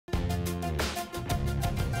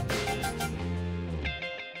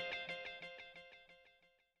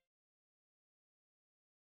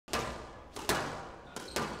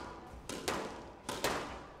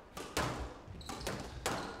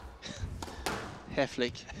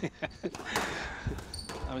Heflick.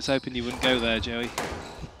 I was hoping you wouldn't go there, Joey.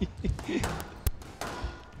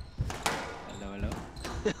 Hello, hello.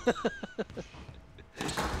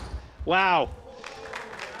 Wow.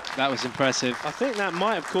 That was impressive. I think that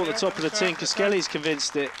might have caught the top of the tin. Cuskelly's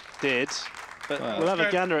convinced it did, but we'll have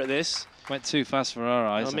a gander at this. Went too fast for our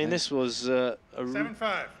eyes. I mean, this was a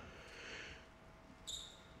 7-5.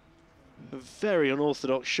 A very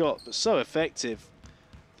unorthodox shot, but so effective.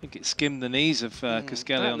 I think it skimmed the knees of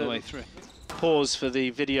Cuskelly on the way through. Pause for the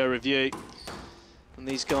video review. And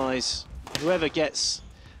these guys, whoever gets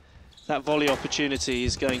that volley opportunity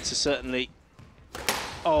is going to certainly...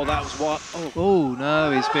 Oh, that was what? Oh,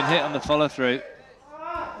 no, he's been hit on the follow-through.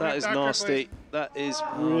 That is nasty. That is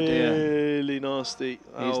really nasty.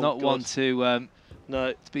 He's not one to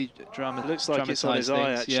no, to be dramatized. It looks like it's on his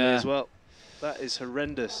eye actually as well. That is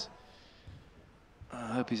horrendous.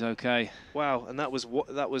 I hope he's okay. Wow, and that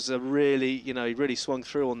was a really, you know, he really swung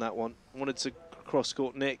through on that one. Wanted to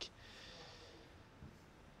cross-court nick.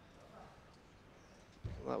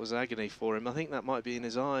 That was agony for him. I think that might be in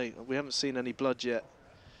his eye. We haven't seen any blood yet.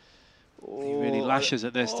 He really lashes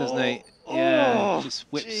at this, doesn't he? Yeah, just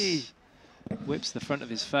whips the front of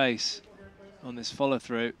his face on this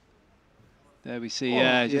follow-through. There we see,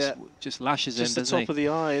 just lashes him, doesn't he? Just the top of the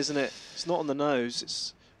eye, isn't it? It's not on the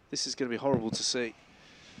nose. This is going to be horrible to see.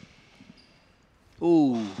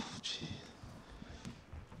 Ooh.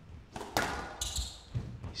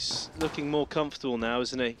 He's looking more comfortable now,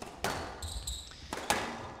 isn't he?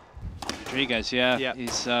 Rodriguez, yeah.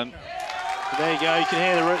 He's... there you go, you can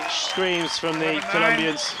hear the screams from the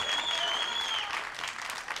Colombians.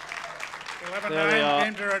 11-9,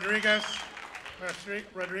 game to Rodriguez.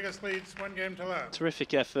 Rodriguez leads 1 game to love.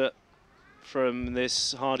 Terrific effort from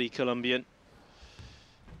this hardy Colombian.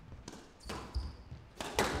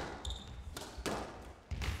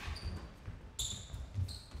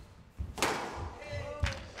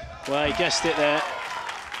 Well, he guessed it there.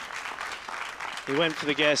 He went for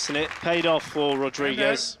the guess and it paid off for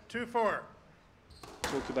Rodriguez. 2-4.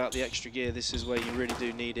 Talk about the extra gear, this is where you really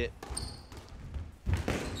do need it.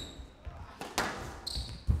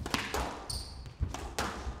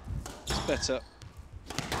 It's better.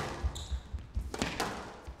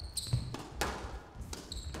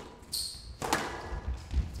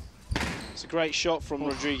 It's a great shot from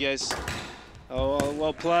Rodriguez. Oh,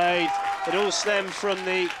 well played. It all stemmed from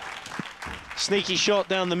the sneaky shot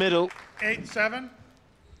down the middle. 8-7.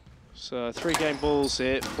 So 3 game balls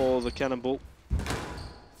here for the Cannonball.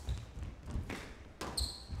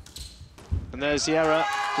 And there's the error.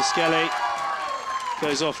 Cuskelly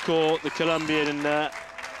goes off court. The Colombian and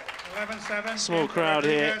 11-7. Small crowd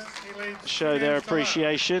here show their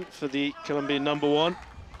appreciation for the Colombian #1.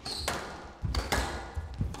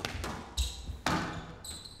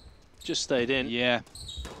 Just stayed in. Yeah.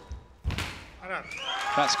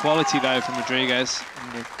 That's quality though from Rodriguez.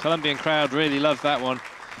 And the Colombian crowd really loved that one.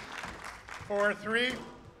 4-3. Look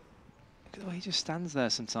at the way he just stands there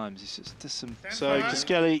sometimes. He's just does some... So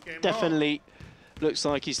Cuskelly definitely looks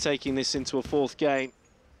like he's taking this into a 4th game.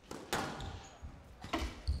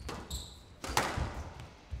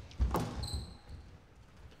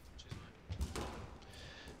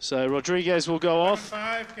 So Rodriguez will go off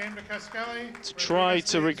to try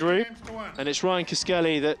to regroup, and it's Ryan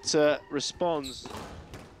Cuskelly that responds.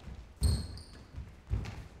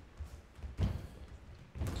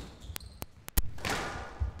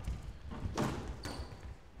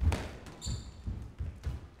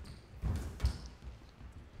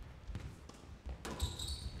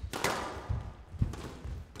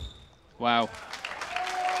 Wow.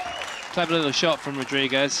 Clever little shot from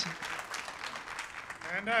Rodriguez.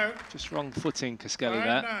 And out. Just wrong footing Cuskelly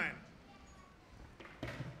there. 5-9.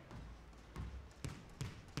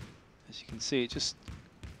 As you can see,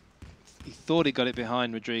 he thought he got it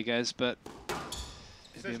behind Rodriguez, but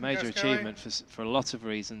it'd be a major achievement for a lot of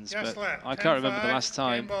reasons. But I can't remember the last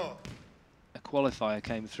time a qualifier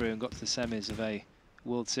came through and got to the semis of a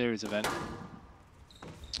World Series event.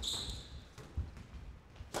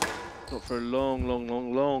 Not for a long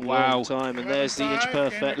time, and there's the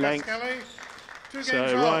inch-perfect length.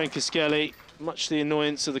 So Ryan Cuskelly, much to the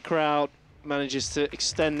annoyance of the crowd, manages to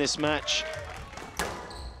extend this match.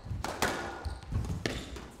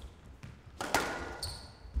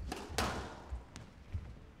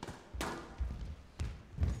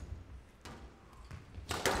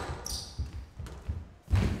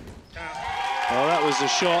 Well, that was a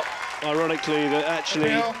shot, ironically, that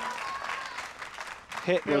actually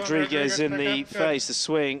hit Rodriguez in the face, the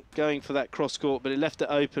swing, going for that cross-court, but it left it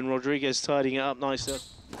open. Rodriguez tidying it up nicely.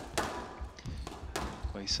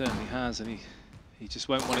 Well, he certainly has, and he just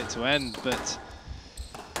won't want it to end, but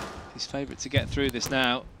He's favourite to get through this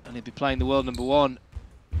now, and he'll be playing the world #1.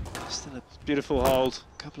 Still a beautiful hold.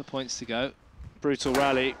 Couple of points to go. Brutal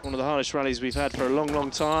rally, one of the hardest rallies we've had for a long, long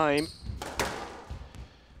time.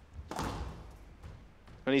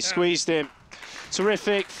 And he squeezed him.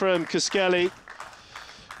 Terrific from Cuskelly.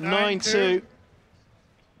 9-2.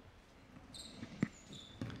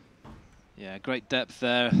 Yeah, great depth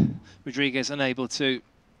there. Rodriguez unable to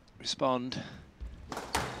respond.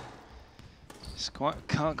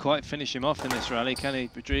 Can't quite finish him off in this rally, can he?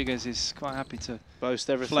 Rodriguez is quite happy to boast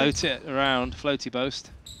everything. Float it around, floaty boast.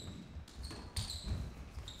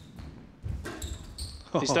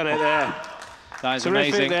 He's done it there. That is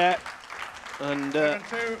terrific amazing. There. And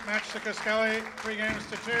 7-2, match to Cuskelly, 3 games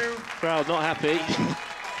to 2. Crowd not happy.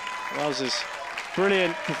 Wowzers.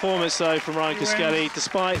 Brilliant performance though from Ryan Cuskelly,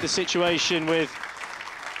 despite the situation with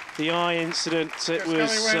the eye incident. It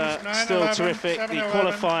was still terrific. The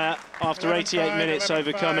qualifier after 88 minutes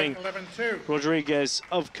overcoming Rodriguez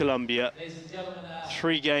of Colombia.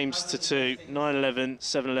 3 games to 2, 9-11,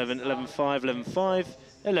 7-11, 11-5, 11-5,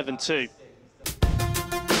 11-2.